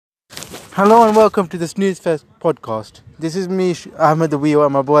Hello and welcome to the Snooze Fest podcast. This is me, Ahmed the Wheel,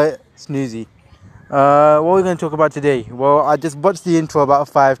 and my boy Snoozy. What are we going to talk about today? Well, I just watched the intro about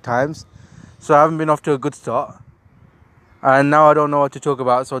 5 times, so I haven't been off to a good start. And now I don't know what to talk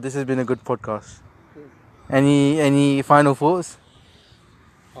about, so this has been a good podcast. Any final thoughts?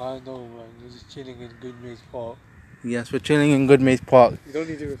 I know, man. You're just chilling in Goodmays Park. Yes, we're chilling in Goodmays Park. You don't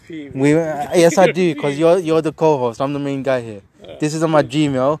need to repeat. Yes, I do, because you're the co-host. I'm the main guy here. This is on my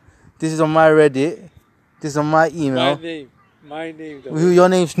Gmail. This is on my Reddit. This is on my email. My name. Your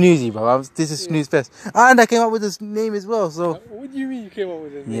name's Snoozy, bro. This is Snooze Fest. And I came up with this name as well, so... What do you mean you came up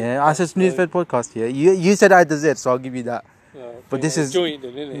with a name? Yeah, I said Snooze Fest podcast here. You said I had the Z, so I'll give you that. But this is... Joint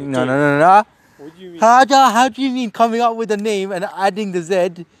then, innit? No. What do you mean? How do you mean coming up with a name and adding the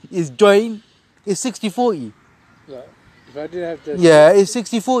Z is joint? It's 60-40. Like, if I didn't have the... Yeah, it's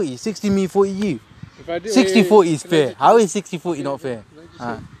 60-40. 60 me, 40 you. 60-40 is fair. How is 60-40 not fair?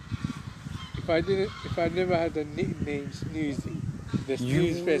 If I never had the nickname Snoozy, the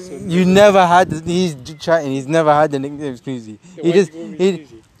Snooze Fest would You never had the... He's chatting. He's never had the nickname Snoozy.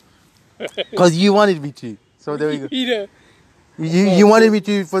 Because you wanted me to. So there we go. You wanted me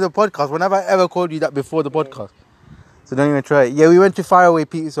to for the podcast. When have I ever called you that before the podcast? So don't even try it. Yeah, we went to Faraway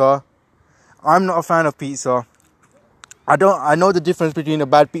Pizza. I'm not a fan of pizza. I know the difference between a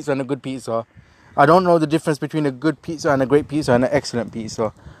bad pizza and a good pizza. I don't know the difference between a good pizza and a great pizza and an excellent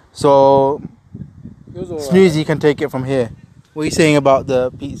pizza. So Snoozy can take it from here. What are you saying about the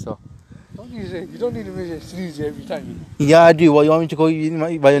pizza? You don't need to mention Snoozy every time. Yeah, I do. What, you want me to call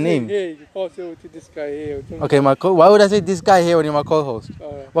you by your name? Yeah, you pass it over to this guy here. Okay, why would I say this guy here when you're my co-host?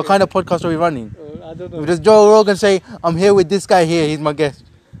 What kind of podcast are we running? I don't know. Does Joe Rogan say, I'm here with this guy here, he's my guest?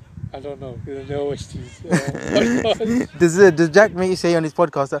 I don't know, because I never watched these. Does Jack make you say on his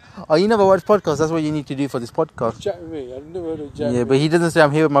podcast that, oh, you never watch podcasts, that's what you need to do for this podcast? Jack me, I've never heard of Jack. Yeah, but he doesn't say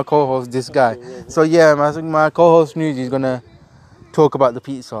I'm here with my co-host, this guy. So yeah, my co-host Snoozy is going to talk about the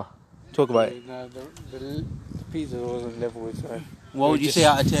pizza. Talk about it. Nah, the pizza wasn't level with that. What would you say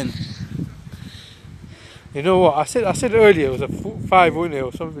out of 10? You know what? I said earlier it was a 5, wasn't it,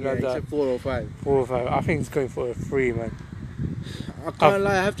 or something like that. 4 or 5. 4 or 5. I think it's going for a 3, man. I can't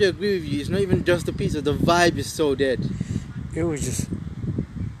lie, I have to agree with you. It's not even just the pizza. The vibe is so dead. It was just...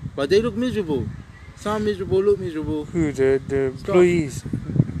 But they look miserable. Sound miserable, look miserable. Who? The employees?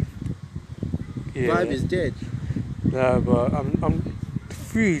 Yeah. Vibe is dead. Nah, but the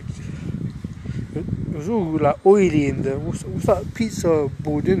food... It was all like oily in there. What's that pizza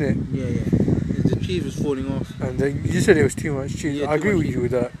board, isn't it? Yeah. The cheese was falling off. And you said it was too much cheese. Yeah, I agree with you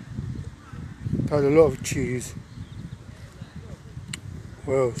with that. It had a lot of cheese.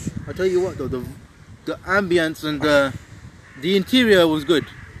 What else? I'll tell you what though, the ambience and the interior was good.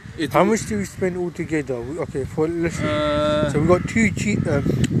 How much did we spend all together? Okay, let's see. So we got two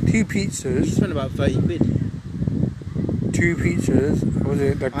pizzas. We spent about 30 quid. 2 pizzas. Was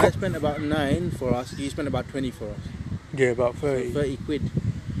it? I spent about 9 for us. You spent about 20 for us. Yeah, about 30. So 30 quid.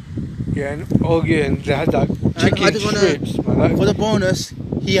 Yeah, and they had that chicken strips. For the bonus,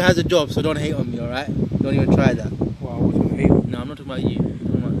 he has a job, so don't hate on me, alright? Don't even try that. Wow, I wasn't hating. No, I'm not talking about you. I'm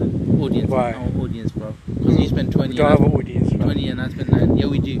talking about the audience. Why? Our audience, bro. Because you spent 20. We don't have an audience, right? 20 and I spent 9. Yeah,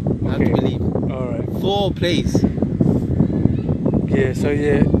 we do. You have to believe. Alright. 4 plays. Yeah, so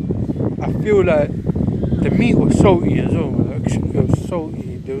yeah, I feel like the meat was salty as well, man. It was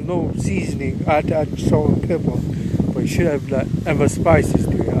salty. There was no seasoning. I had to add salt and pepper. But it should have like other spices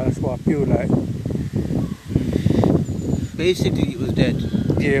to it. That's what I feel like. Basically, it was dead.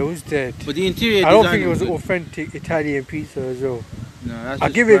 Yeah, it was dead. But the interior I don't think it was authentic Italian pizza as well. No, that's I'll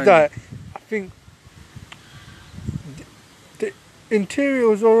give it that. I think the interior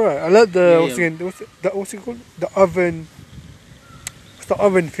was alright. I like what's it called? The oven. What's the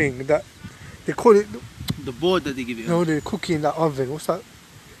oven thing that they call it? The board that they give you. No, they're cooking in that oven. What's that?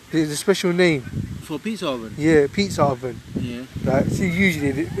 There's a special name. For pizza oven? Yeah, pizza oven. Yeah. Like, see,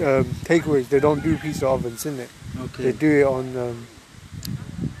 usually takeaways, they don't do pizza ovens, innit? Okay. They do it on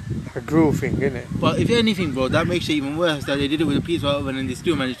a grill thing, innit? But if anything, bro, that makes it even worse that they did it with a pizza oven and they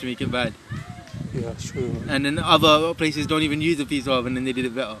still managed to make it bad. Yeah, sure. And then other places don't even use the pizza oven and they did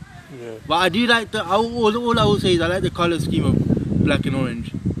it better. Yeah. But I do like all I will say is I like the colour scheme of black and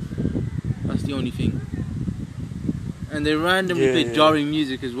orange. That's the only thing. And they randomly played jarring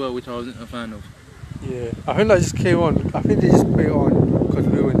music as well, which I wasn't a fan of. Yeah, I think that just came on. I think they just put it on because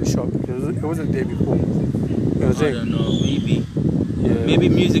we were in the shop. It wasn't there before. I don't know, maybe. Yeah. Maybe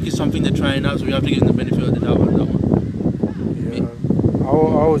music is something they're trying out, so we have to give them the benefit of the doubt on that one. Yeah,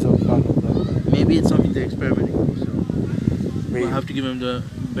 I was a fan of that. Maybe it's something they're experimenting with, so Maybe. we'll have to give them the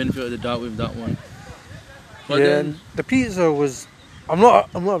benefit of the doubt with that one. But yeah, then, the pizza was I'm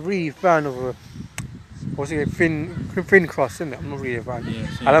not really a fan of a thin crust, isn't it? I'm not really a fan. Yeah,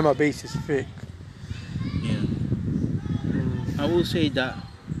 I like my bases thick. Yeah. I will say that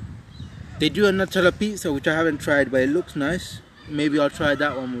they do a Nutella pizza, which I haven't tried, but it looks nice. Maybe I'll try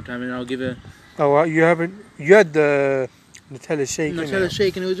that one more time, and I'll give it. Oh, well, you haven't? You had the Nutella shake. Nutella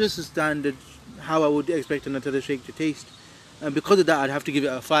shake, and it was just a standard how I would expect a Nutella shake to taste. And because of that, I'd have to give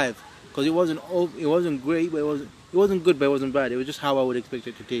it a 5, because it wasn't great, but it wasn't good, but it wasn't bad. It was just how I would expect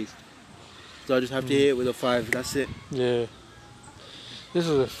it to taste. So I just have to hit it with a 5. That's it. Yeah. This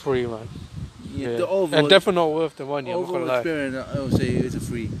is a 3, man. Yeah. The overall, and definitely not worth the money. Overall experience, I would say it's a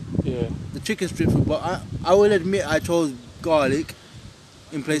 3. Yeah. The chicken strip, but I will admit I chose garlic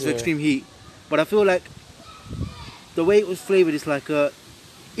in place of extreme heat. But I feel like the way it was flavored is like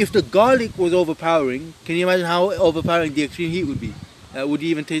if the garlic was overpowering, can you imagine how overpowering the extreme heat would be? Would you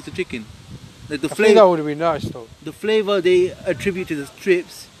even taste the chicken? Like the flavor, think that would have been nice though. The flavor they attribute to the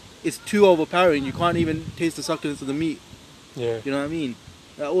strips is too overpowering. You can't even taste the succulence of the meat. Yeah. You know what I mean?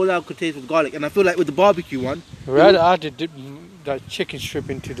 All I could taste was garlic, and I feel like with the barbecue one, we had to dip that chicken strip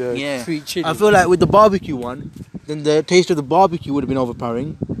into the sweet chili. I feel like with the barbecue one, then the taste of the barbecue would have been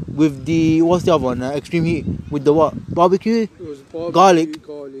overpowering. With the what's the other one? Extreme heat. With the what? Barbecue? It was barbecue,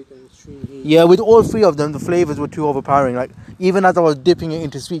 garlic, and extreme heat. Yeah, with all 3 of them, the flavors were too overpowering. Like even as I was dipping it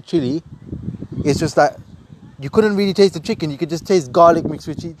into sweet chili, it's just that you couldn't really taste the chicken. You could just taste garlic mixed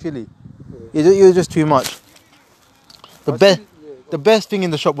with sweet chili. Yeah. It was just too much. The best thing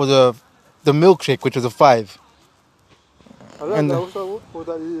in the shop was the milkshake, which was a 5. I like that. Also, what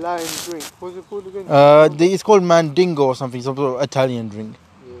that lime drink? What's it called again? It's called Mandingo or something, some sort of Italian drink.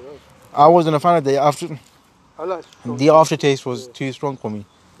 Yeah, I wasn't a fan of the aftertaste was too strong for me.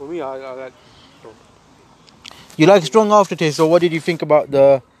 For me, I like strong. You like strong aftertaste, so what did you think about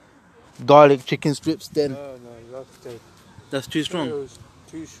the garlic chicken strips then? No, that's too strong? It was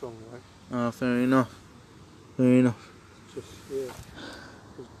too strong, right? Oh, fair enough. Just, it's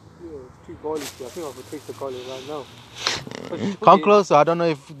too garlicky. I think I could taste the garlic right now. Come closer, I don't know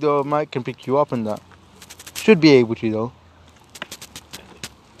if the mic can pick you up on that. Should be able to though.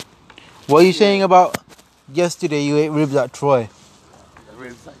 What are you saying about yesterday you ate ribs at Troy? The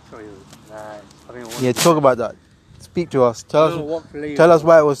ribs at Troy was nice. Yeah, talk about that. Speak to us. Tell us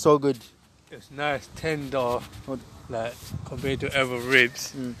why it was so good. It's nice, tender, like compared to other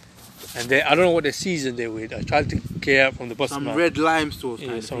ribs. And I don't know what the season they're with. I tried to get out from the bottom. Some red lime sauce.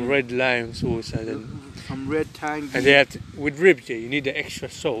 Yeah, some red lime sauce, and then some red tang. And they have with ribs, you need the extra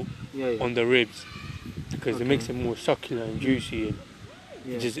salt on the ribs because it makes them more succulent and juicy, and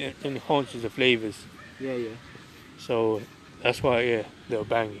it just enhances the flavors. Yeah. So that's why, they were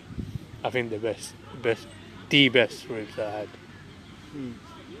banging. I think the best ribs I had.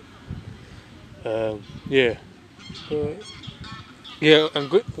 Yeah, and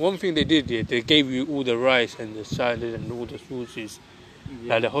good. One thing they did, they gave you all the rice and the salad and all the sauces.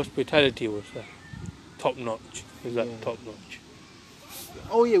 Yeah. Like the hospitality was top notch. It was top notch.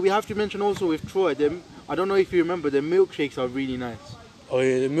 Oh yeah, we have to mention also with Troy, I don't know if you remember, the milkshakes are really nice. Oh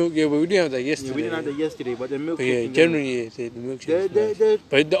yeah, the milk. Yeah, but we didn't have that yesterday. Yeah, we didn't have that yesterday, but the milkshakes. But yeah, generally, the milkshakes. Nice.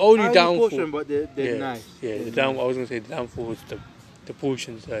 But the only downfall. Portion, but they're nice. Yeah, I was gonna say the downfall was the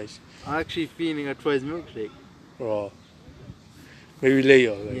portion size. I'm actually feeling a Troy's milkshake. Oh. Maybe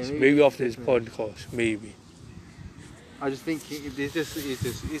later, guys. Yeah, maybe after this podcast, maybe. I just think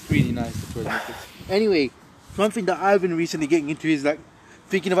it's really nice. Anyway, something that I've been recently getting into is like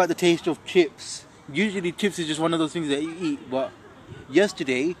thinking about the taste of chips. Usually chips is just one of those things that you eat, but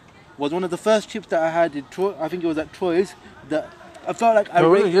yesterday was one of the first chips that I had in Troy. I think it was at Troy's. That I felt like I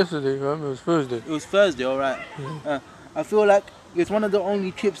rated. Yesterday, man. It was Thursday. It was Thursday, alright. Yeah. I feel like it's one of the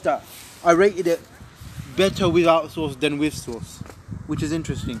only chips that I rated it better without sauce than with sauce, which is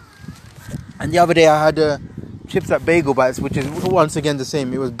interesting. And the other day I had chips at Bagel Bites, which is once again the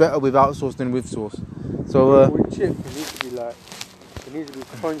same. It was better without sauce than with sauce. So with chip, it needs to be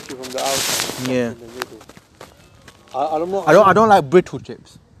crunchy from the outside. Yeah. In the middle. I don't like brittle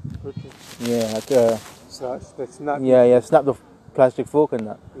chips. Brittle. Yeah, like snap. Yeah, snap the plastic fork and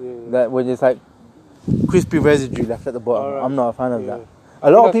that. Yeah. That where there's like crispy residue left at the bottom. Right. I'm not a fan of that. A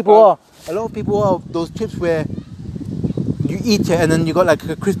lot of people are those chips where you eat it and then you got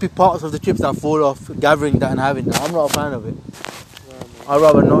like crispy parts of the chips that fall off, gathering that and having that. I'm not a fan of it. I'd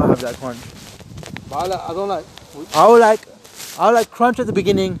rather not have that crunch. But I don't like. I like crunch at the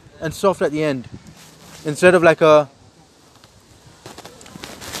beginning and soft at the end, instead of like a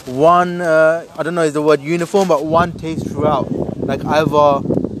one. I don't know is the word uniform, but one taste throughout. Like either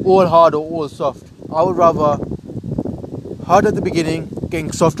all hard or all soft. I would rather hard at the beginning,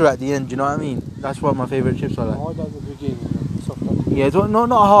 getting softer at the end. You know what I mean? That's what my favorite chips are like. Hard at the beginning, soft at the end. Yeah, it's not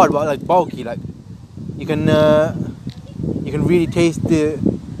hard, but like bulky. Like you can really taste the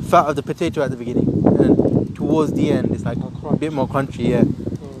fat of the potato at the beginning, and then towards the end, it's like a bit more crunchy. Yeah,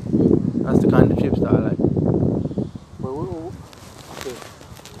 that's the kind of chips that I like. Well, okay.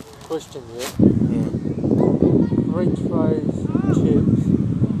 Question here. Yeah. French fries, chips,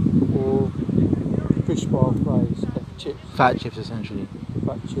 or fish bar fries, like chips? Fat chips, essentially.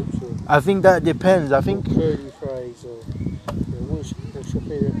 Fat chips, or I think that depends. I think curly fries, or what's your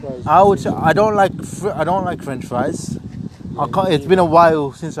favorite fries? I would say I don't like French fries. I can't. It's been a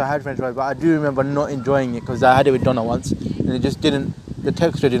while since I had French fries, but I do remember not enjoying it because I had it with doner once, and it just didn't. The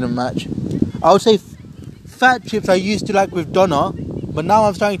texture didn't match. I would say fat chips I used to like with doner, but now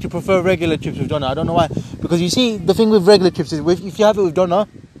I'm starting to prefer regular chips with doner. I don't know why. Because you see, the thing with regular chips is if you have it with doner,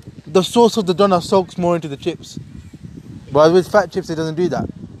 the sauce of the doner soaks more into the chips. But with fat chips, it doesn't do that.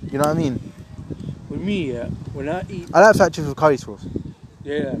 You know what I mean? With me, yeah, when I eat... I like fat chips with curry sauce.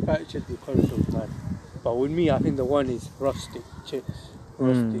 Yeah, fat chips with curry sauce, man. But with me, I think the one is rustic chips.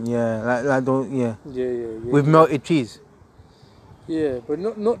 Rustic. Yeah, like those, yeah. Yeah. With melted cheese. Yeah, but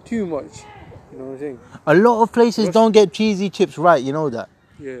not too much. You know what I'm saying? A lot of places don't get cheesy chips right, you know that?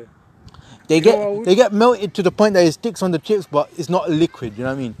 Yeah. They get melted to the point that it sticks on the chips, but it's not liquid, you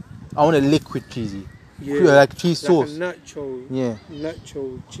know what I mean? I want a liquid cheesy. Yeah. Like cheese sauce. Like a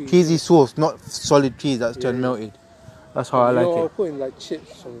nacho cheese. Cheesy sauce, not solid cheese that's turned melted. That's how I like it. I'll put in like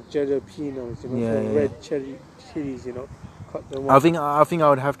chips, some jalapenos, red chilies, cut them I off. think I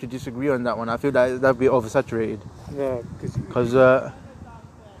would have to disagree on that one. I feel that that'd be oversaturated. No, because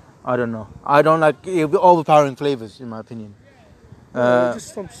I don't know. I don't like it'll be overpowering flavors in my opinion.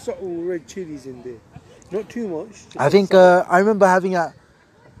 Just some subtle red chilies in there, not too much. I think I remember having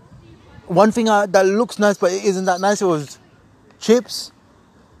one thing that looks nice but it isn't that nice. It was chips,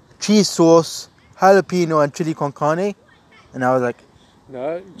 cheese sauce, jalapeno, and chili con carne, and I was like,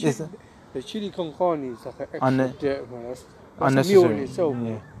 no, the chili con carne is like an extra dirt, man. That's unnecessary. a meal in itself.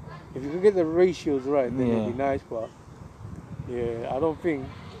 Yeah. If you can get the ratios right, then it'll be nice. But yeah, I don't think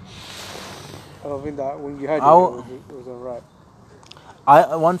that when you had it was alright.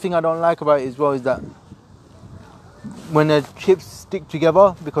 One thing I don't like about it as well is that when the chips stick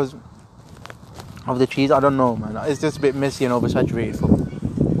together because of the cheese, I don't know, man. It's just a bit messy and oversaturated for me.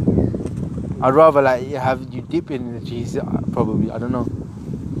 I'd rather have you dip in the cheese, probably. I don't know.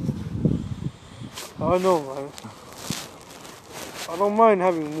 I don't know, man. I don't mind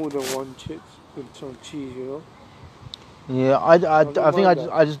having more than one chips with some cheese, you know. Yeah, I think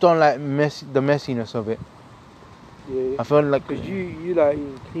I just don't like the messiness of it. Yeah. I feel like because you like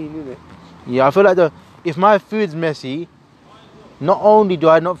eating clean, innit? Yeah, I feel like if my food's messy, not only do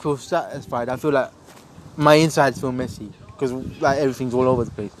I not feel satisfied, I feel like my insides feel messy because like everything's all over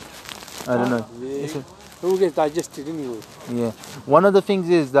the place. I don't know. Yeah. It all gets digested anyway. Yeah. One of the things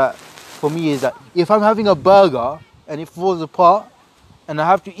is that for me is that if I'm having a burger and it falls apart and I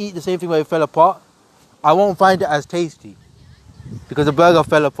have to eat the same thing where it fell apart, I won't find it as tasty because the burger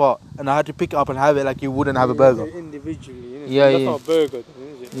fell apart and I had to pick it up and have it like you wouldn't have a burger. Individually, innit? Yeah, That's not a burger,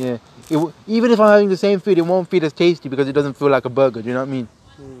 then, is it? Yeah. Even if I'm having the same food, it won't feel as tasty because it doesn't feel like a burger. Do you know what I mean?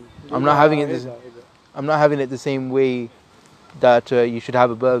 I'm not having it. I'm not having it the same way that you should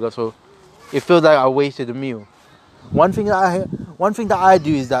have a burger. So it feels like I wasted a meal. One thing that I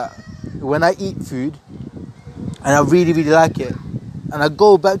do is that when I eat food and I really really like it, and I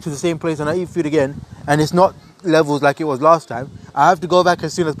go back to the same place and I eat food again, and it's not levels like it was last time, I have to go back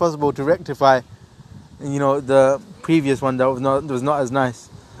as soon as possible to rectify, the previous one that was not as nice.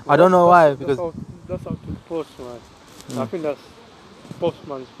 I don't know why, because that's up to the postman. I think that's the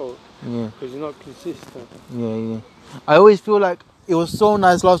postman's fault. Yeah. Because you're not consistent. Yeah. I always feel like it was so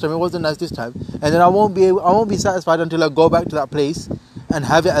nice last time, it wasn't nice this time, and then I won't be satisfied until I go back to that place and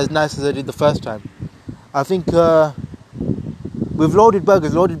have it as nice as I did the first time. I think with loaded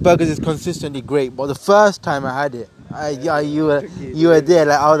burgers is consistently great, but the first time I had it, you were there,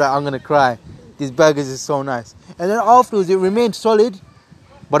 like I was like, I'm gonna cry. These burgers is so nice, and then afterwards it remained solid,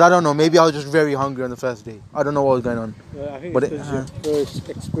 but I don't know. Maybe I was just very hungry on the first day. I don't know what was going on. Yeah, I think it's your first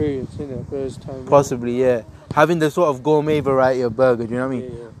experience, first time. Possibly, yeah. Having the sort of gourmet variety of burger, do you know what I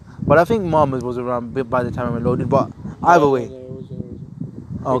mean? Yeah. But I think Mama's was around by the time I went loaded. But either way.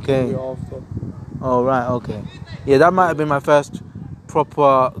 Okay. Oh right, okay. Yeah, that might have been my first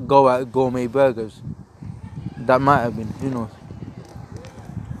proper go at gourmet burgers. That might have been. Who knows?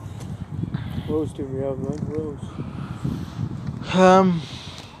 What else do we have, man? What else?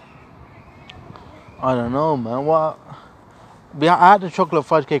 I don't know, man. What? I had a chocolate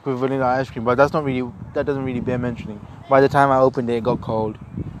fudge cake with vanilla ice cream, but that doesn't really bear mentioning. By the time I opened it got cold.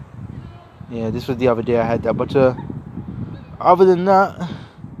 Yeah, this was the other day I had that, but other than that,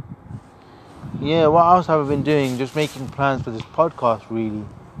 yeah, what else have I been doing? Just making plans for this podcast, really.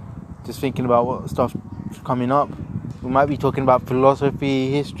 Just thinking about what stuff coming up. We might be talking about philosophy,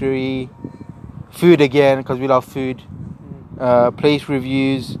 history, food again, because we love food. Place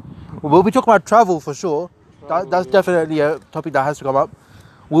reviews. We'll be talking about travel for sure. That's definitely a topic that has to come up.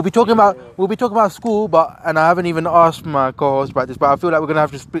 We'll be talking about school, and I haven't even asked my co-host about this, but I feel like we're gonna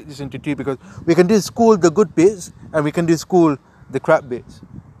have to split this into two, because we can do school the good bits and we can do school the crap bits,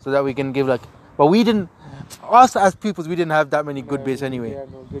 so that we can give like. But we didn't. Us as pupils, we didn't have that many good bits anyway.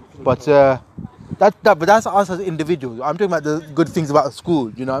 But that's us as individuals. I'm talking about the good things about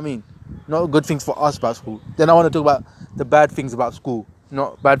school. You know what I mean? Not good things for us about school. Then I want to talk about the bad things about school,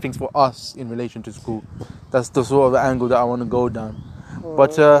 not bad things for us in relation to school. That's the sort of angle that I want to go down.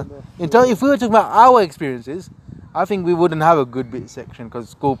 But if we were talking about our experiences, I think we wouldn't have a good bit section, because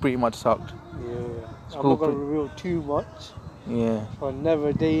school pretty much sucked. Yeah. I'm not going to reveal too much. Yeah. For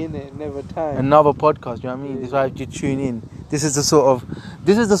another day in it, another time. Another podcast, you know what I mean? This is why you tune in. This is the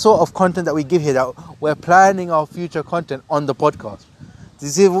sort of content that we give here, that we're planning our future content on the podcast.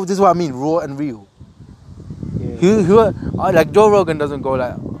 This is what I mean, raw and real. Yeah. Like Joe Rogan doesn't go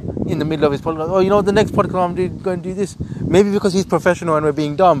like in the middle of his podcast, oh, the next podcast I'm going to do this. Maybe because he's professional and we're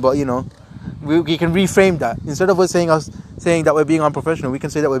being dumb, but we can reframe that. Instead of us saying that we're being unprofessional, we can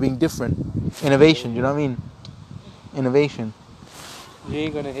say that we're being different. Innovation, you know what I mean? Innovation. You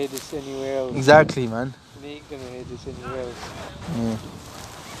ain't gonna hear this anywhere else. Exactly, man. You ain't gonna hear this anywhere else. Yeah.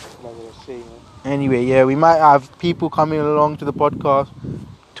 Like I was saying, man. Anyway, yeah, we might have people coming along to the podcast,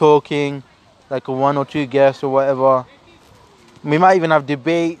 talking, like one or two guests or whatever. We might even have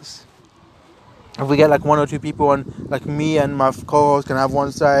debates. If we get like one or two people on, like me and my co-host can have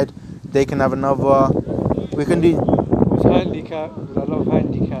one side, they can have another. We can do. It's handicap, because I love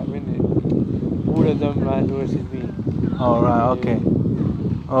handicap, innit? All of them man versus me. Alright, okay.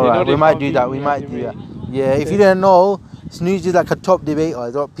 Alright, we might do that. We might do that. Yeah, if you didn't know, Snooze is like a top debater.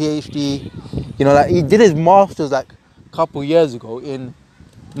 He's got PhD. Like he did his masters like a couple years ago in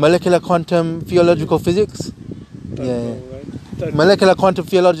molecular quantum theological physics. Yeah. Molecular quantum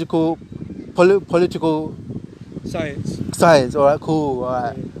theological political science. All right, cool. All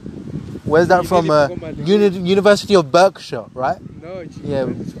right. Where's that from? University of Berkshire, right? No, it's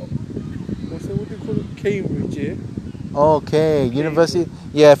what do you call it? Cambridge, yeah. Okay, University.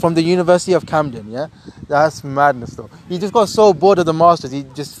 Yeah, from the University of Camden. Yeah, that's madness though. He just got so bored of the masters. He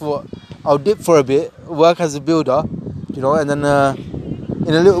just thought, I'll dip for a bit, work as a builder, and then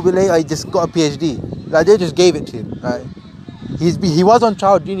in a little bit later, he just got a PhD. Like they just gave it to him. Right? He was on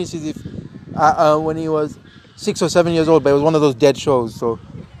Child Geniuses when he was 6 or 7 years old, but it was one of those dead shows. So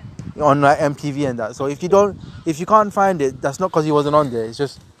on like MTV and that. So if you can't find it, that's not because he wasn't on there. It's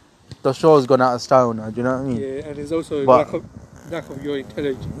just the show's gone out of style now. Do you know what I mean? Yeah, and there's also lack of your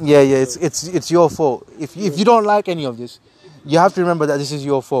intelligence. Yeah. It's your fault. If you don't like any of this, you have to remember that this is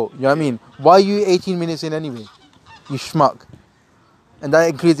your fault. You know what I mean? Why are you 18 minutes in anyway? You schmuck. And that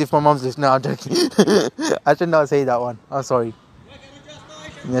includes if my mom's listening. No, I'm joking. I should not say that one. I'm sorry.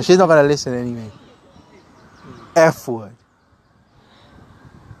 Yeah, she's not gonna listen anyway. F word.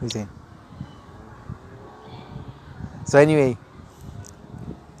 What are you saying? So anyway,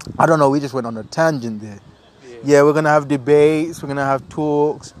 I don't know. We just went on a tangent there. Yeah, we're gonna have debates. We're gonna have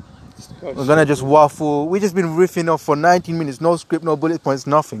talks. We're gonna just waffle. We just been riffing off for 19 minutes. No script, no bullet points,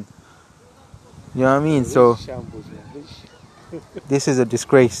 nothing. You know what I mean? So this is a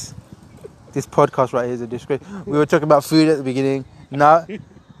disgrace. This podcast right here is a disgrace. We were talking about food at the beginning. Now,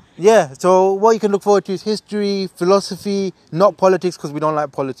 yeah. So what you can look forward to is history, philosophy, not politics, because we don't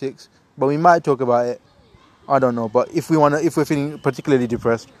like politics. But we might talk about it. I don't know. But if we're feeling particularly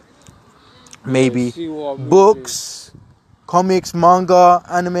depressed, maybe books, comics, manga,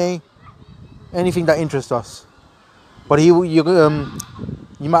 anime, anything that interests us. But you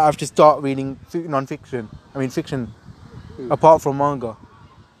might have to start reading non-fiction. Fiction. Apart from manga.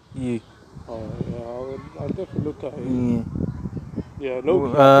 Yeah. Oh, yeah, I'll definitely look at it. Yeah. Yeah,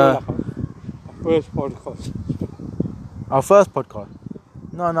 look, our first podcast. Our first podcast?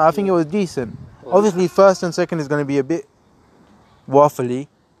 No, I think it was decent. Obviously, first and second is going to be a bit waffly,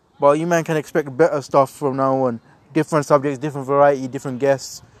 but you man can expect better stuff from now on. Different subjects, different variety, different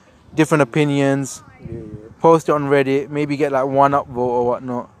guests, different opinions. Yeah. Post it on Reddit, maybe get like one upvote or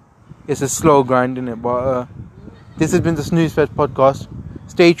whatnot. It's a slow grind, isn't it? But this has been the Snooze Fest podcast.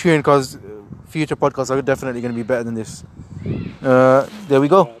 Stay tuned, because future podcasts are definitely going to be better than this. There we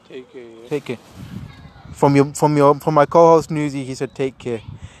go. Take care. Yeah. Take care. From my co-host Snoozy, he said take care.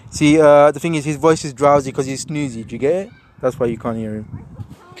 See, the thing is, his voice is drowsy because he's snoozy. Do you get it? That's why you can't hear him.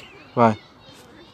 Bye.